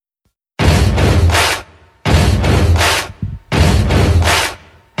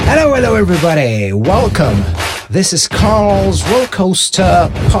Hello, everybody. Welcome. This is Carl's Roller Coaster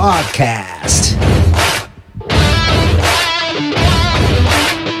Podcast.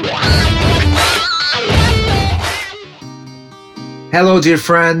 Hello, dear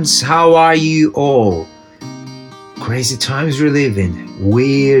friends. How are you all? Crazy times we're living.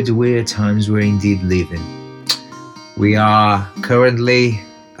 Weird times we're indeed living. We are currently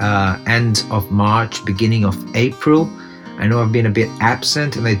end of March, beginning of April. I know I've been a bit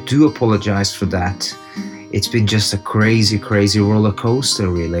absent and I do apologize for that. It's been just a crazy roller coaster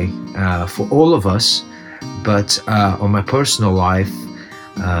really for all of us. But on my personal life,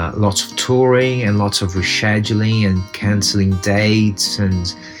 lots of touring and lots of rescheduling and cancelling dates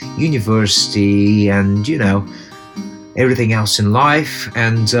and university and, everything else in life.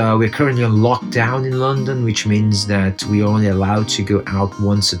 And we're currently on lockdown in London, which means that we are only allowed to go out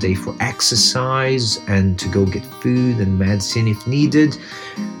once a day for exercise and to go get food and medicine if needed.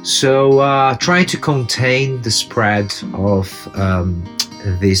 So trying to contain the spread of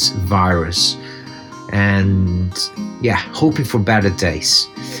this virus. And hoping for better days.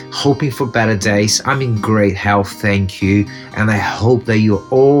 I'm in great health, thank you. And I hope that you're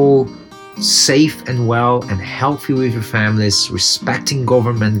all safe and well and healthy with your families, respecting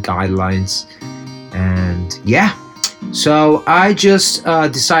government guidelines. And so I just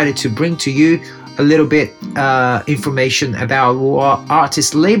decided to bring to you a little bit information about what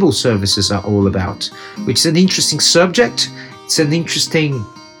artist label services are all about, which is an interesting subject. It's an interesting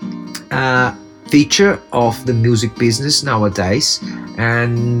feature of the music business nowadays,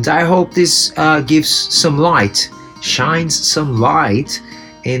 and I hope this shines some light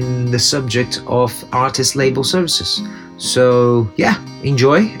in the subject of artist label services. So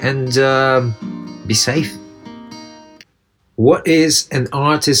enjoy and be safe. What is an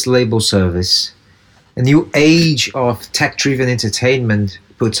artist label service? A new age of tech-driven entertainment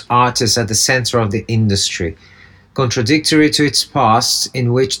puts artists at the center of the industry, contradictory to its past,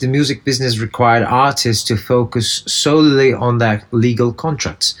 in which the music business required artists to focus solely on their legal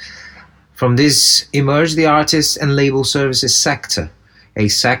contracts. From this emerged the artist and label services sector, a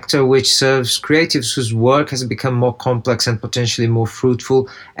sector which serves creatives whose work has become more complex and potentially more fruitful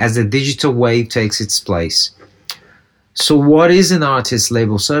as the digital wave takes its place. So what is an artist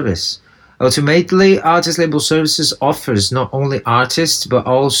label service? Ultimately, artist label services offers not only artists but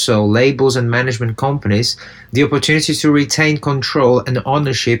also labels and management companies the opportunity to retain control and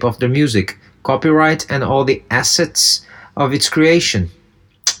ownership of their music, copyright, and all the assets of its creation.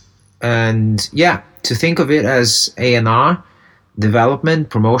 And to think of it as A&R, development,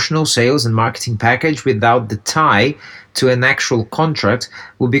 promotional, sales, and marketing package without the tie to an actual contract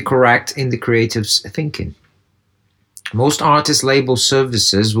would be correct in the creative's thinking. Most artist label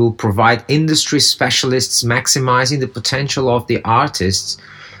services will provide industry specialists maximizing the potential of the artists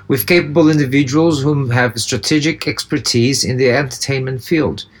with capable individuals who have strategic expertise in the entertainment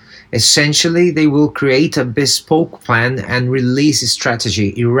field. Essentially, they will create a bespoke plan and release a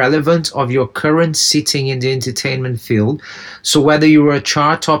strategy irrelevant of your current sitting in the entertainment field. So whether you're a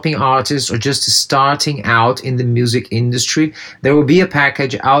chart-topping artist or just starting out in the music industry, there will be a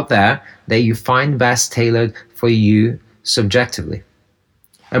package out there that you find best tailored for you subjectively.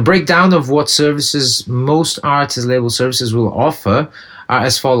 A breakdown of what services most artist label services will offer are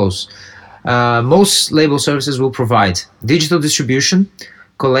as follows. Most label services will provide digital distribution,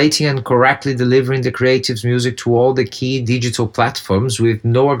 collating and correctly delivering the creative's music to all the key digital platforms with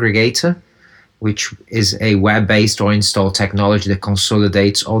no aggregator, which is a web-based or installed technology that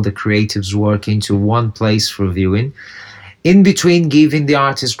consolidates all the creative's work into one place for viewing, in between giving the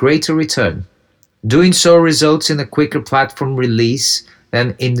artist greater return. Doing so results in a quicker platform release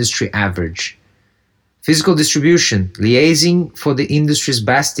than industry average. Physical distribution, liaising for the industry's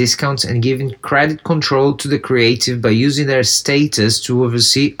best discounts and giving credit control to the creative by using their status to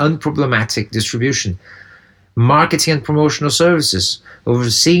oversee unproblematic distribution. Marketing and promotional services,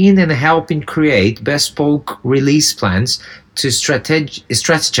 overseeing and helping create bespoke release plans to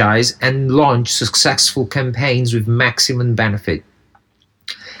strategize and launch successful campaigns with maximum benefit.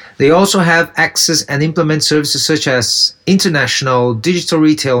 They also have access and implement services such as international, digital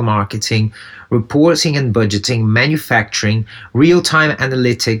retail marketing, reporting and budgeting, manufacturing, real-time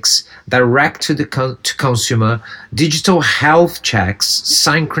analytics, direct to the consumer, digital health checks,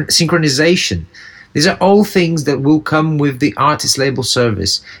 synchronization. These are all things that will come with the artist label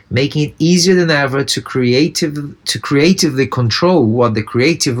service, making it easier than ever to creatively control what the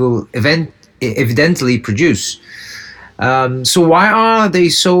creative will evidently produce. So why are they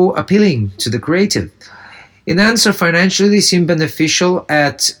so appealing to the creative? In answer, financially, they seem beneficial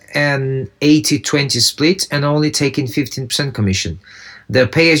at an 80-20 split and only taking 15% commission. The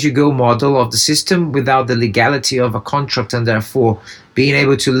pay-as-you-go model of the system without the legality of a contract and therefore being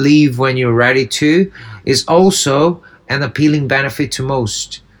able to leave when you're ready to is also an appealing benefit to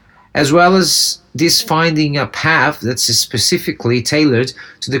most, as well as this finding a path that's specifically tailored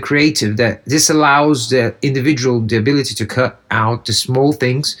to the creative. That this allows the individual the ability to cut out the small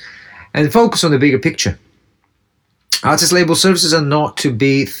things and focus on the bigger picture. Artist label services are not to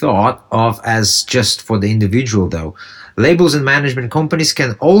be thought of as just for the individual, though. Labels and management companies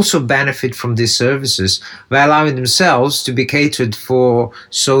can also benefit from these services by allowing themselves to be catered for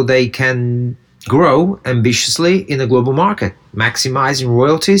so they can grow ambitiously in a global market, maximizing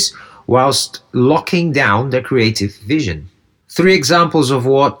royalties whilst locking down their creative vision. 3 examples of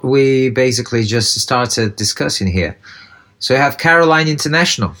what we basically just started discussing here. So you have Caroline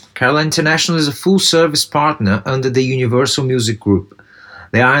International. Caroline International is a full-service partner under the Universal Music Group.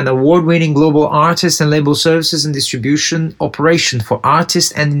 They are an award-winning global artist and label services and distribution operation for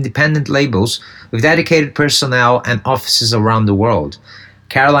artists and independent labels with dedicated personnel and offices around the world.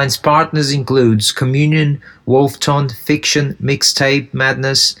 Caroline's partners includes Communion, Wolftone, Fiction, Mixtape,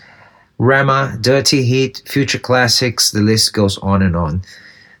 Madness, Rema, Dirty Heat, Future Classics, the list goes on and on.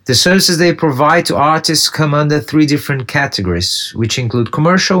 The services they provide to artists come under 3 different categories, which include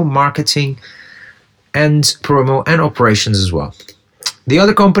commercial, marketing, and promo and operations as well. The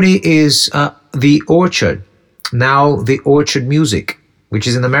other company is The Orchard, now The Orchard Music, which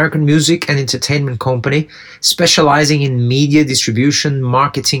is an American music and entertainment company specializing in media distribution,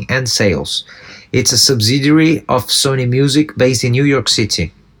 marketing, and sales. It's a subsidiary of Sony Music based in New York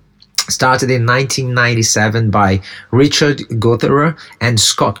City. Started in 1997 by Richard Gotherer and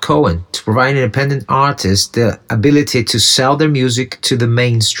Scott Cohen to provide independent artists the ability to sell their music to the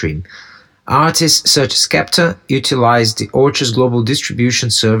mainstream. Artists such as Skepta utilized the Orchard's global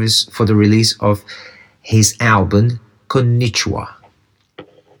distribution service for the release of his album Konnichiwa.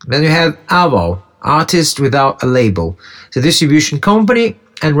 Then you have Avo, Artist Without a Label, the distribution company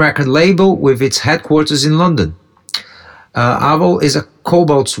and record label with its headquarters in London. Avo is a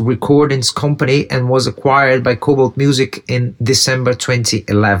Cobalt Recordings company and was acquired by Cobalt Music in December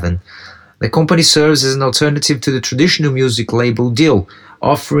 2011. The company serves as an alternative to the traditional music label deal,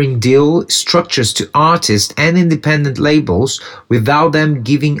 offering deal structures to artists and independent labels without them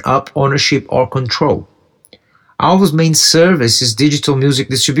giving up ownership or control. Avo's main service is digital music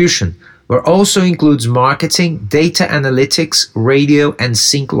distribution, but also includes marketing, data analytics, radio, and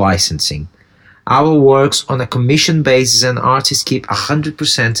sync licensing. Avo works on a commission basis and artists keep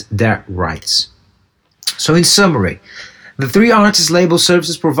 100% their rights. So in summary, the 3 artist label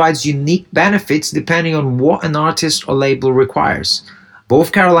services provides unique benefits depending on what an artist or label requires.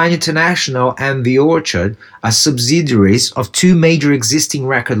 Both Caroline International and The Orchard are subsidiaries of 2 major existing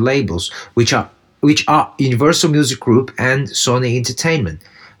record labels, which are Universal Music Group and Sony Entertainment,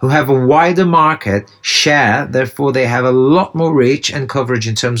 who have a wider market share, therefore they have a lot more reach and coverage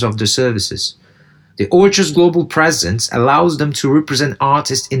in terms of their services. The Orchard's global presence allows them to represent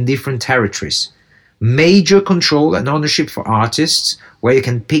artists in different territories. Major control and ownership for artists, where you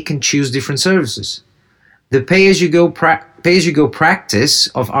can pick and choose different services. The pay-as-you-go practice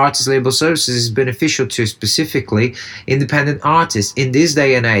of artist label services is beneficial to specifically independent artists in this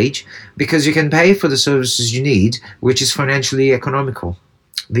day and age because you can pay for the services you need, which is financially economical.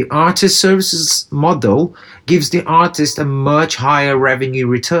 The artist services model gives the artist a much higher revenue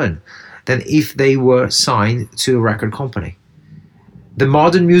return than if they were signed to a record company. The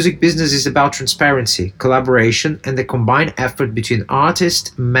modern music business is about transparency, collaboration, and the combined effort between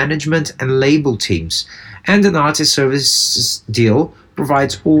artist, management, and label teams, and an artist services deal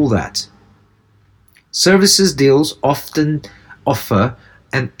provides all that. Services deals often offer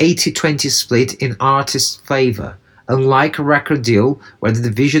an 80-20 split in artist's favor, unlike a record deal where the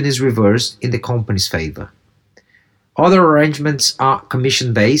division is reversed in the company's favor. Other arrangements are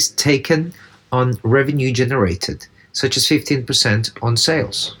commission-based, taken on revenue generated, such as 15% on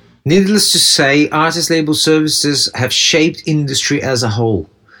sales. Needless to say, artist label services have shaped industry as a whole.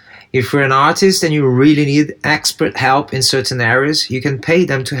 If you're an artist and you really need expert help in certain areas, you can pay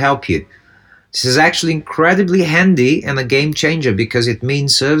them to help you. This is actually incredibly handy and a game changer because it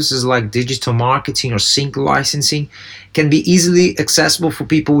means services like digital marketing or sync licensing can be easily accessible for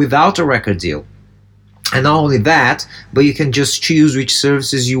people without a record deal. And not only that, but you can just choose which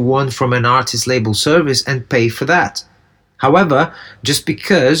services you want from an artist label service and pay for that. However, just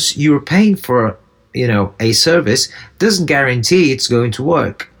because you're paying for, a service doesn't guarantee it's going to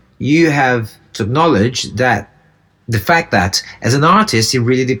work. You have to acknowledge that the fact that as an artist, it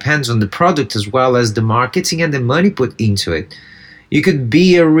really depends on the product as well as the marketing and the money put into it. You could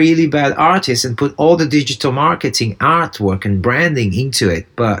be a really bad artist and put all the digital marketing, artwork, and branding into it.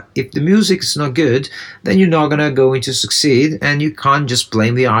 But if the music is not good, then you're not going to going to succeed, and you can't just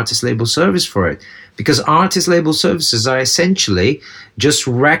blame the artist label service for it. Because artist label services are essentially just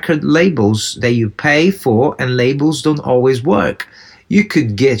record labels that you pay for, and labels don't always work. You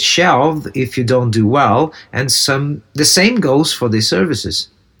could get shelved if you don't do well, and the same goes for these services.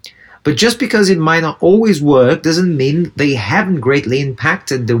 But just because it might not always work doesn't mean they haven't greatly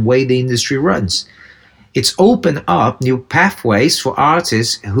impacted the way the industry runs. It's opened up new pathways for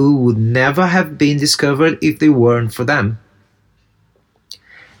artists who would never have been discovered if they weren't for them.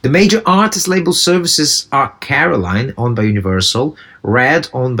 The major artist label services are Caroline, owned by Universal, Red,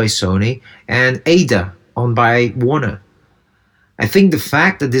 owned by Sony, and Ada, owned by Warner. I think the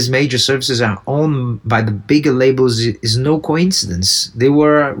fact that these major services are owned by the bigger labels is no coincidence. They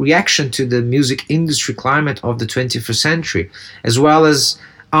were a reaction to the music industry climate of the 21st century, as well as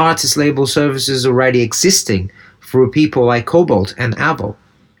artist label services already existing through people like Cobalt and Apple.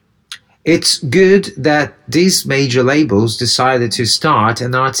 It's good that these major labels decided to start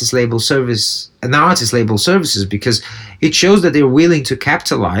an artist label services because it shows that they're willing to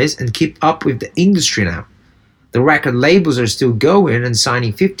capitalize and keep up with the industry now. The record labels are still going and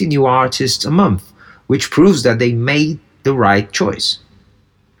signing 50 new artists a month, which proves that they made the right choice.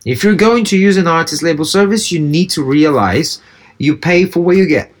 If you're going to use an artist label service, you need to realize you pay for what you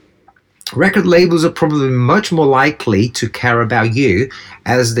get. Record labels are probably much more likely to care about you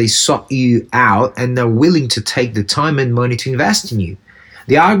as they sought you out and are willing to take the time and money to invest in you.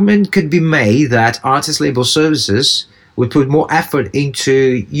 The argument could be made that artist label services would put more effort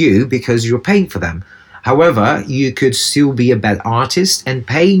into you because you're paying for them. However, you could still be a bad artist and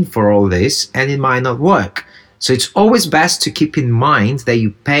paying for all this, and it might not work. So it's always best to keep in mind that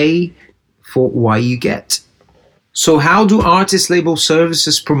you pay for what you get. So how do artist label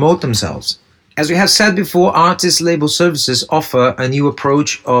services promote themselves? As we have said before, artist label services offer a new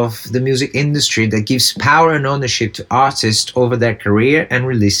approach of the music industry that gives power and ownership to artists over their career and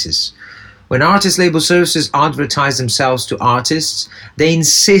releases. When artist label services advertise themselves to artists, they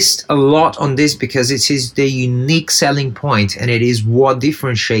insist a lot on this because it is their unique selling point and it is what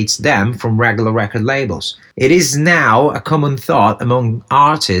differentiates them from regular record labels. It is now a common thought among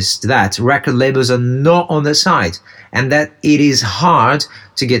artists that record labels are not on their side and that it is hard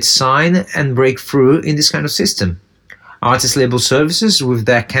to get signed and break through in this kind of system. Artist label services with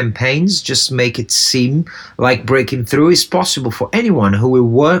their campaigns just make it seem like breaking through is possible for anyone who will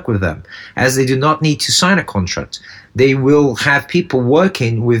work with them, as they do not need to sign a contract. They will have people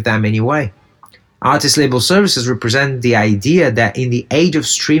working with them anyway. Artist label services represent the idea that in the age of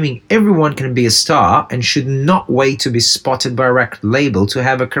streaming, everyone can be a star and should not wait to be spotted by a record label to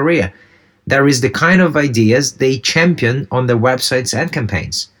have a career. That is the kind of ideas they champion on their websites and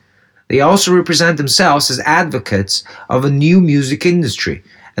campaigns. They also represent themselves as advocates of a new music industry,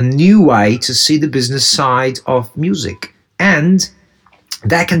 a new way to see the business side of music. And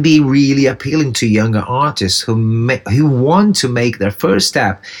that can be really appealing to younger artists who want to make their first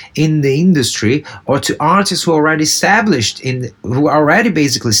step in the industry, or to artists who are already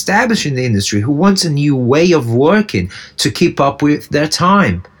basically established in the industry, who want a new way of working to keep up with their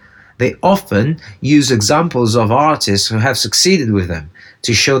time. They often use examples of artists who have succeeded with them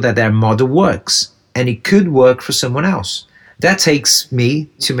to show that their model works, and it could work for someone else. That takes me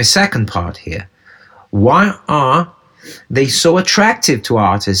to my second part here. Why are they so attractive to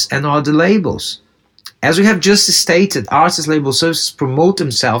artists and other labels? As we have just stated, artist label services promote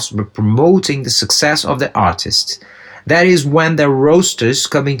themselves by promoting the success of the artists. That is when their rosters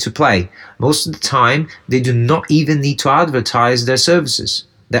come into play. Most of the time, they do not even need to advertise their services.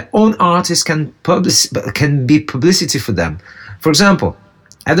 Their own artists can be publicity for them. For example,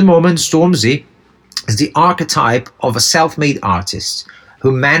 at the moment, Stormzy is the archetype of a self-made artist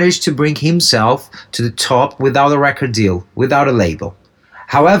who managed to bring himself to the top without a record deal, without a label.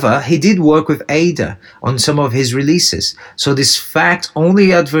 However, he did work with Ada on some of his releases, so this fact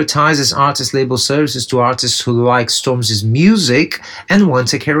only advertises artist label services to artists who like Stormzy's music and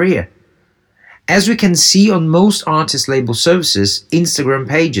want a career. As we can see on most artist label services, Instagram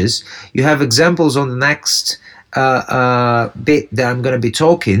pages, you have examples on the next bit that I'm going to be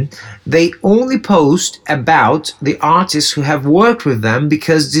talking. They only post about the artists who have worked with them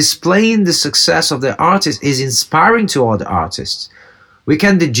because displaying the success of the artist is inspiring to other artists. We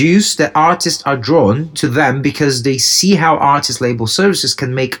can deduce that artists are drawn to them because they see how artist label services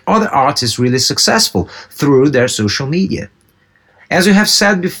can make other artists really successful through their social media. As we have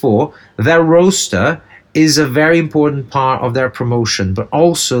said before, their roster is a very important part of their promotion, but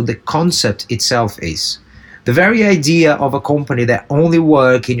also the concept itself is. The very idea of a company that only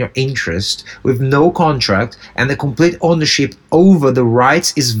work in your interest with no contract and the complete ownership over the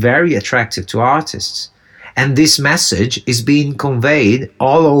rights is very attractive to artists. And this message is being conveyed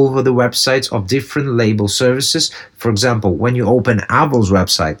all over the websites of different label services. For example, when you open Apple's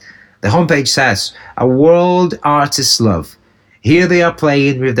website, the homepage says, "A world artists love." Here they are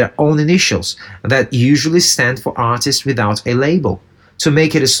playing with their own initials that usually stand for artists without a label, to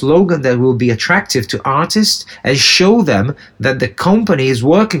make it a slogan that will be attractive to artists and show them that the company is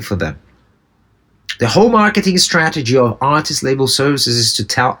working for them. The whole marketing strategy of artist label services is to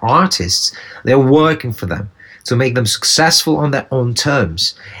tell artists they're working for them, to make them successful on their own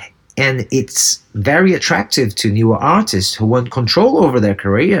terms. And it's very attractive to newer artists who want control over their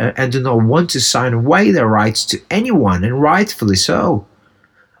career and do not want to sign away their rights to anyone, and rightfully so.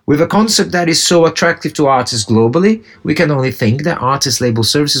 With a concept that is so attractive to artists globally, we can only think that artist label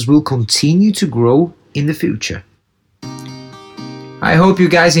services will continue to grow in the future. I hope you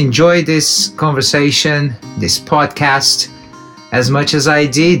guys enjoyed this conversation, this podcast, as much as I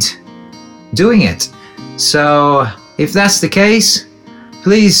did doing it. So if that's the case,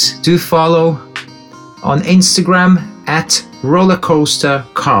 please do follow on Instagram at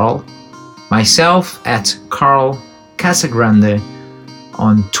rollercoastercarl, myself at Carl Casagrande,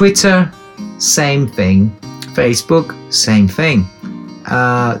 on Twitter, same thing, Facebook, same thing.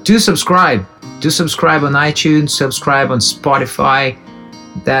 Do subscribe on iTunes, subscribe on Spotify.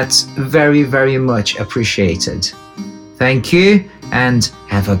 That's very, very much appreciated. Thank you and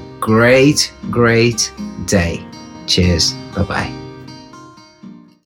have a great day. Cheers. Bye-bye.